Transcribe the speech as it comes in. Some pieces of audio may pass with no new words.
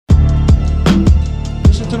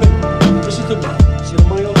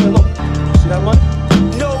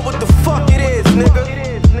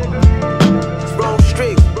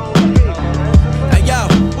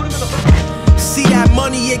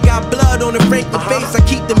make the face. I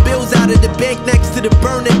keep them bills out of the bank next to the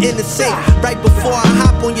burner in the safe. Right before I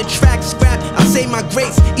hop on your track, scrap, I say my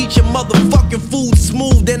grace. Eat your motherfucking food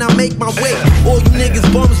smooth, then I make my way. All you niggas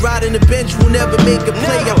bums riding the bench will never make a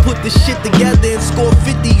play. I put this shit together and score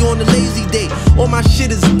 50 on a lazy day. All my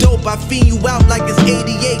shit is dope, I fiend you out like it's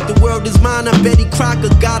 88. The world is mine, I'm Betty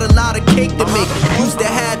Crocker, got a lot of cake to make. Used to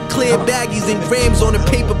have clear baggies and grams on a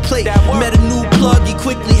paper plate. Met a new plug, he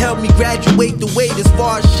quickly helped me graduate the weight. As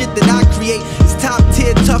far as shit that I create, it's top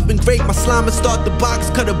tier, tough and great. My slimer start the box,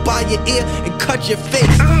 cut it by your ear and cut your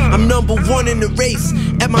face. I'm number one in the race,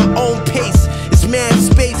 at my own pace. It's mad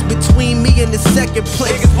space between me and the second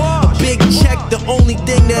place. A big check, the only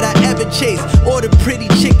thing that I ever chase. All the pretty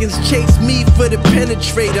chickens chase me for the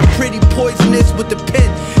penetrate. I'm pretty poisonous with the pen,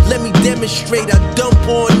 let me demonstrate. I dump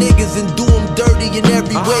on niggas and do them dirty in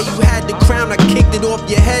every way. You had the crown, I kicked it off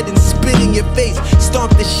your head and spit in your face.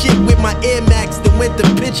 Stomped the shit with my Air Max, then went to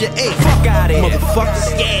picture 8. Fuck out of here,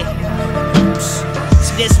 motherfuckers. Yeah.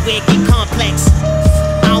 So this way it get complex.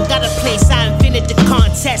 I don't got a place, I invented the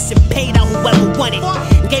contest and paid out whoever won it.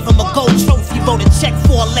 And gave him a gold trophy, wrote a check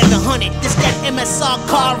for 1100. This that MSR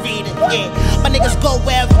car reader, yeah. My niggas go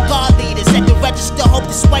wherever God leaders. At the register, hope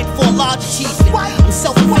to swipe for a large achievement. I'm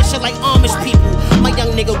self-efficient like Amish people. My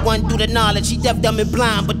young nigga run through the knowledge, he deaf, dumb and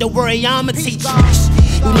blind, but don't worry, I'ma teach you.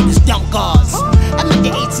 You niggas dumb guards. I'm at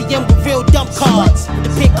the ATM with real dumb cards. The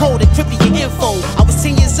pin code encrypting your info. I was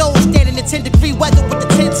 10 years old, standing in 10-degree weather with the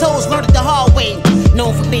 10 toes, learned it the hard way.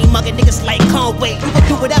 Known for me, mugging niggas like Conway. You can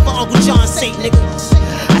do whatever Uncle John say, nigga.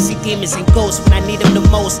 I see demons and ghosts when I need them the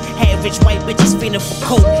most. Had rich white bitches feeling for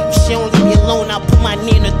coke. If she don't leave me alone, I'll put my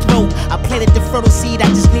knee in her throat. I planted the fertile seed, I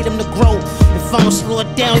just need them to grow. If I don't slow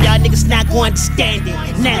it down, y'all niggas not gonna understand it.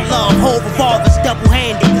 Nat love, whole revolvers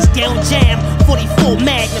double-handed. This down jam, 44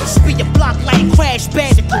 Magnum, spin your block like Crash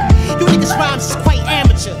Bandicoot. You niggas rhymes is quite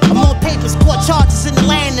amateur. I'm on papers, court charges in the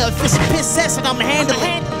land. If it's a piss ass, and I'ma handle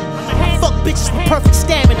it. Fuck bitches with perfect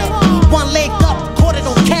stamina. One leg up, caught it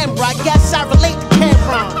on camera. I guess I relate to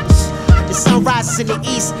Camerons. The sun rises in the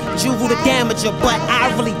east, you the damager, but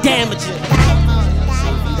I really damage it.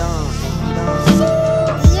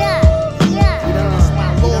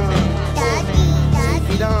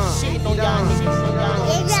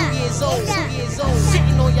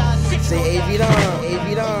 Say Ankhejohn.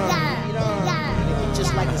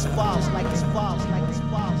 Just like his faults, like his faults, like his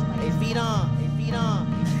faults. Ankhejohn.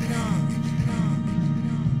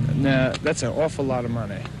 Now, that's an awful lot of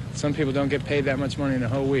money. Some people don't get paid that much money in a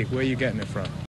whole week. Where are you getting it from?